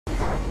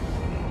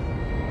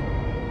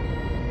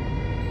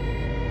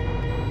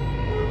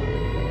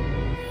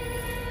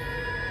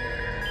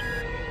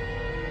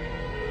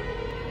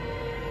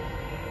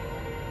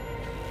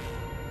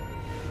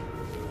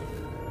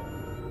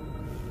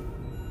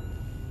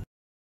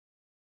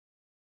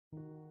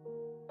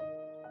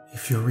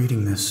If you're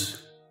reading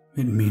this,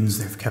 it means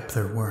they've kept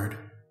their word.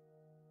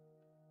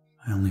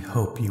 I only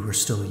hope you are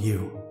still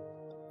you.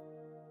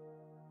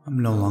 I'm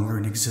no longer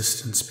in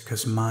existence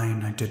because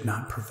mine I did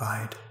not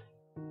provide.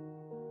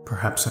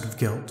 Perhaps out of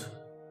guilt.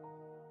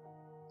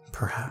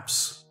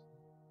 Perhaps.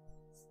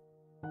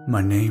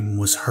 My name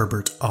was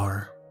Herbert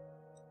R.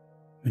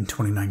 In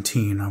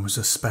 2019, I was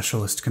a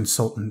specialist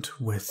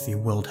consultant with the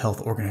World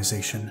Health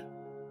Organization,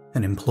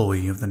 an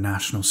employee of the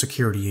National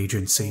Security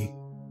Agency,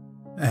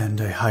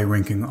 and a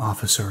high-ranking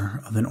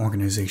officer of an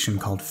organization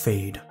called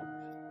FADE,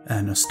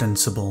 an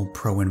ostensible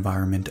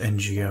pro-environment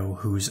NGO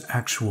whose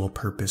actual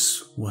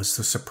purpose was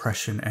the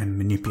suppression and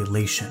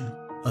manipulation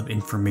of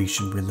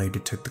information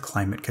related to the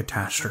climate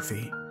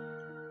catastrophe.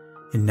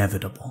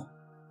 Inevitable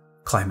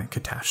climate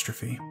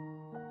catastrophe.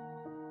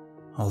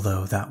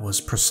 Although that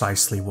was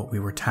precisely what we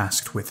were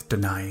tasked with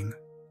denying.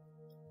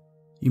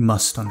 You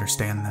must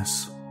understand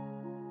this.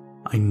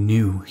 I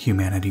knew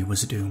humanity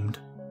was doomed.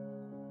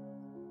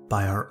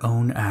 By our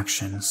own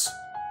actions.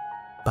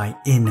 By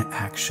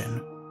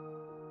inaction.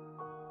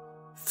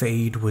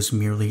 Fade was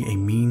merely a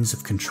means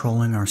of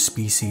controlling our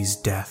species'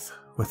 death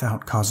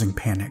without causing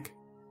panic.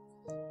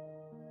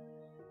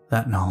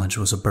 That knowledge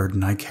was a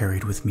burden I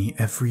carried with me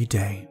every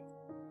day,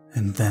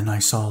 and then I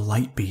saw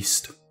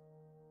LightBeast.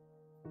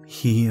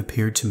 He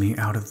appeared to me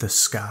out of the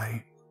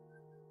sky,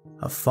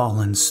 a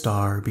fallen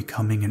star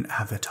becoming an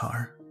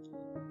avatar,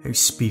 a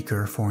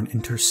speaker for an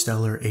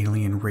interstellar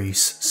alien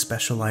race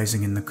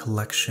specializing in the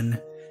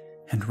collection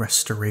and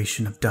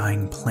restoration of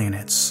dying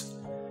planets,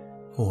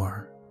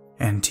 or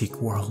antique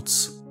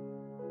worlds.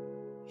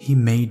 He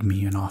made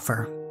me an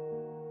offer.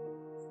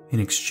 In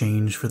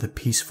exchange for the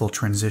peaceful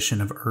transition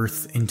of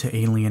Earth into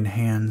alien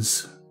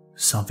hands,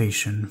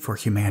 salvation for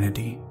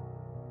humanity.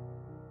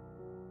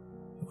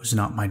 It was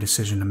not my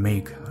decision to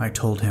make, I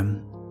told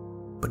him,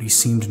 but he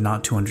seemed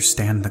not to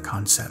understand the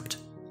concept.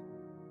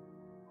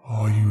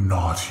 Are you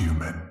not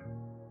human?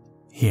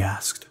 He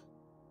asked.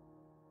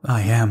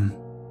 I am,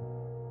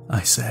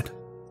 I said.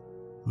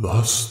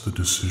 Thus the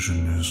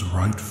decision is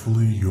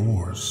rightfully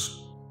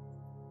yours.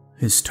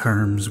 His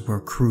terms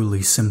were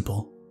cruelly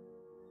simple.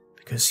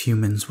 Because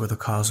humans were the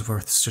cause of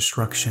Earth's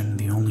destruction,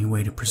 the only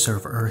way to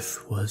preserve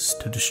Earth was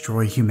to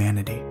destroy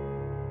humanity.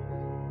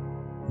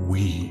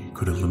 We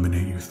could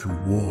eliminate you through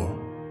war,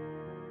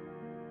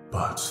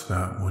 but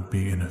that would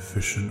be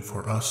inefficient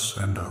for us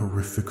and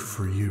horrific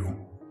for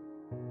you.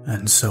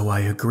 And so I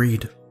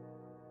agreed.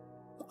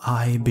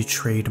 I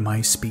betrayed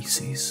my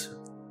species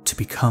to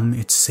become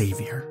its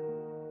savior.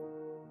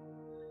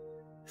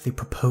 The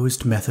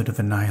proposed method of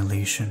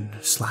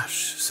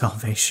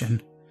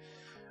annihilation/salvation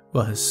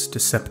was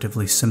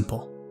deceptively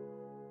simple.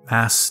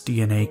 Mass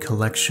DNA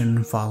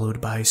collection followed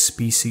by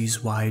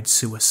species-wide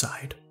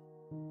suicide.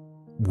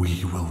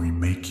 We will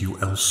remake you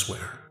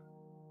elsewhere.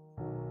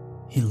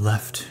 He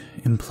left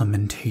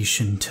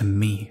implementation to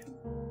me.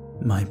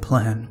 My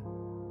plan,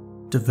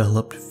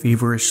 developed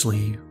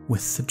feverishly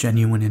with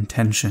genuine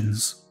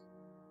intentions,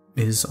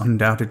 is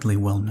undoubtedly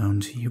well known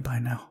to you by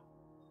now.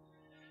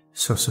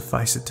 So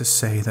suffice it to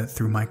say that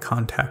through my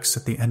contacts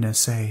at the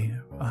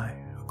NSA, I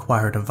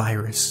acquired a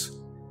virus,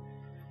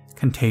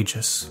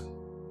 contagious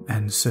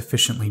and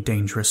sufficiently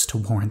dangerous to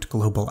warrant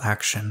global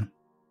action,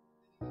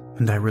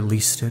 and I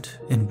released it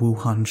in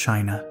Wuhan,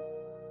 China.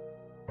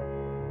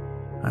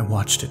 I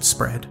watched it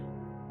spread.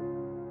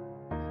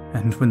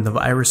 And when the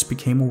virus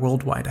became a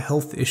worldwide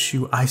health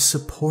issue, I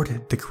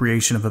supported the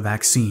creation of a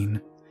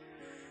vaccine,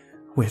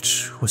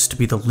 which was to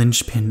be the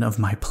linchpin of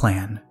my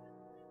plan,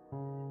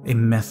 a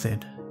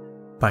method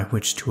by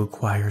which to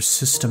acquire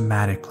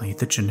systematically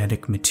the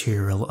genetic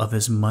material of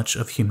as much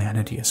of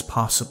humanity as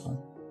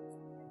possible.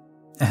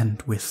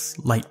 And with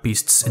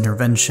LightBeast's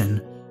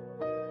intervention,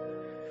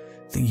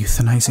 the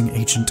euthanizing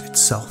agent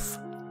itself,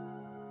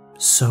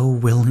 so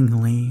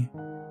willingly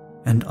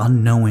and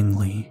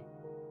unknowingly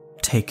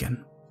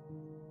taken.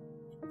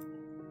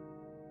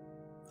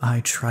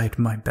 I tried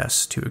my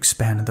best to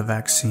expand the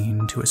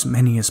vaccine to as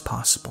many as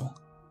possible,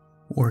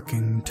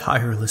 working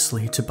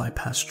tirelessly to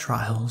bypass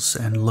trials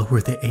and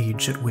lower the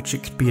age at which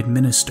it could be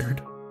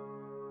administered.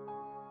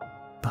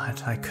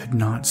 But I could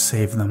not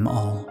save them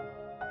all,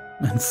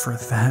 and for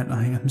that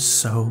I am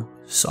so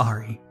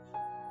sorry.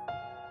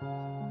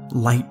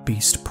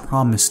 LightBeast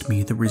promised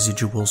me the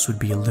residuals would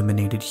be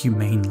eliminated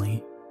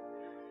humanely.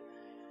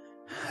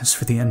 As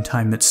for the end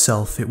time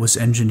itself, it was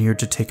engineered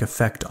to take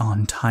effect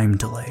on time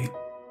delay,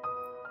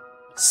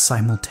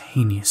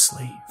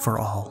 simultaneously for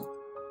all,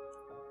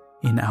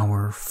 in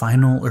our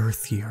final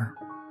Earth year,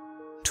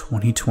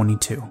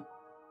 2022.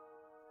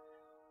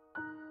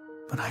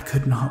 But I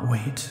could not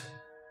wait.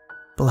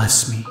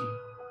 Bless me.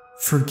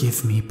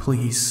 Forgive me,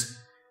 please.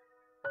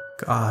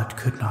 God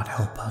could not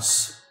help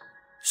us,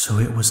 so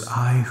it was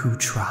I who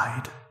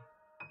tried.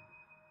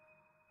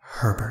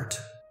 Herbert.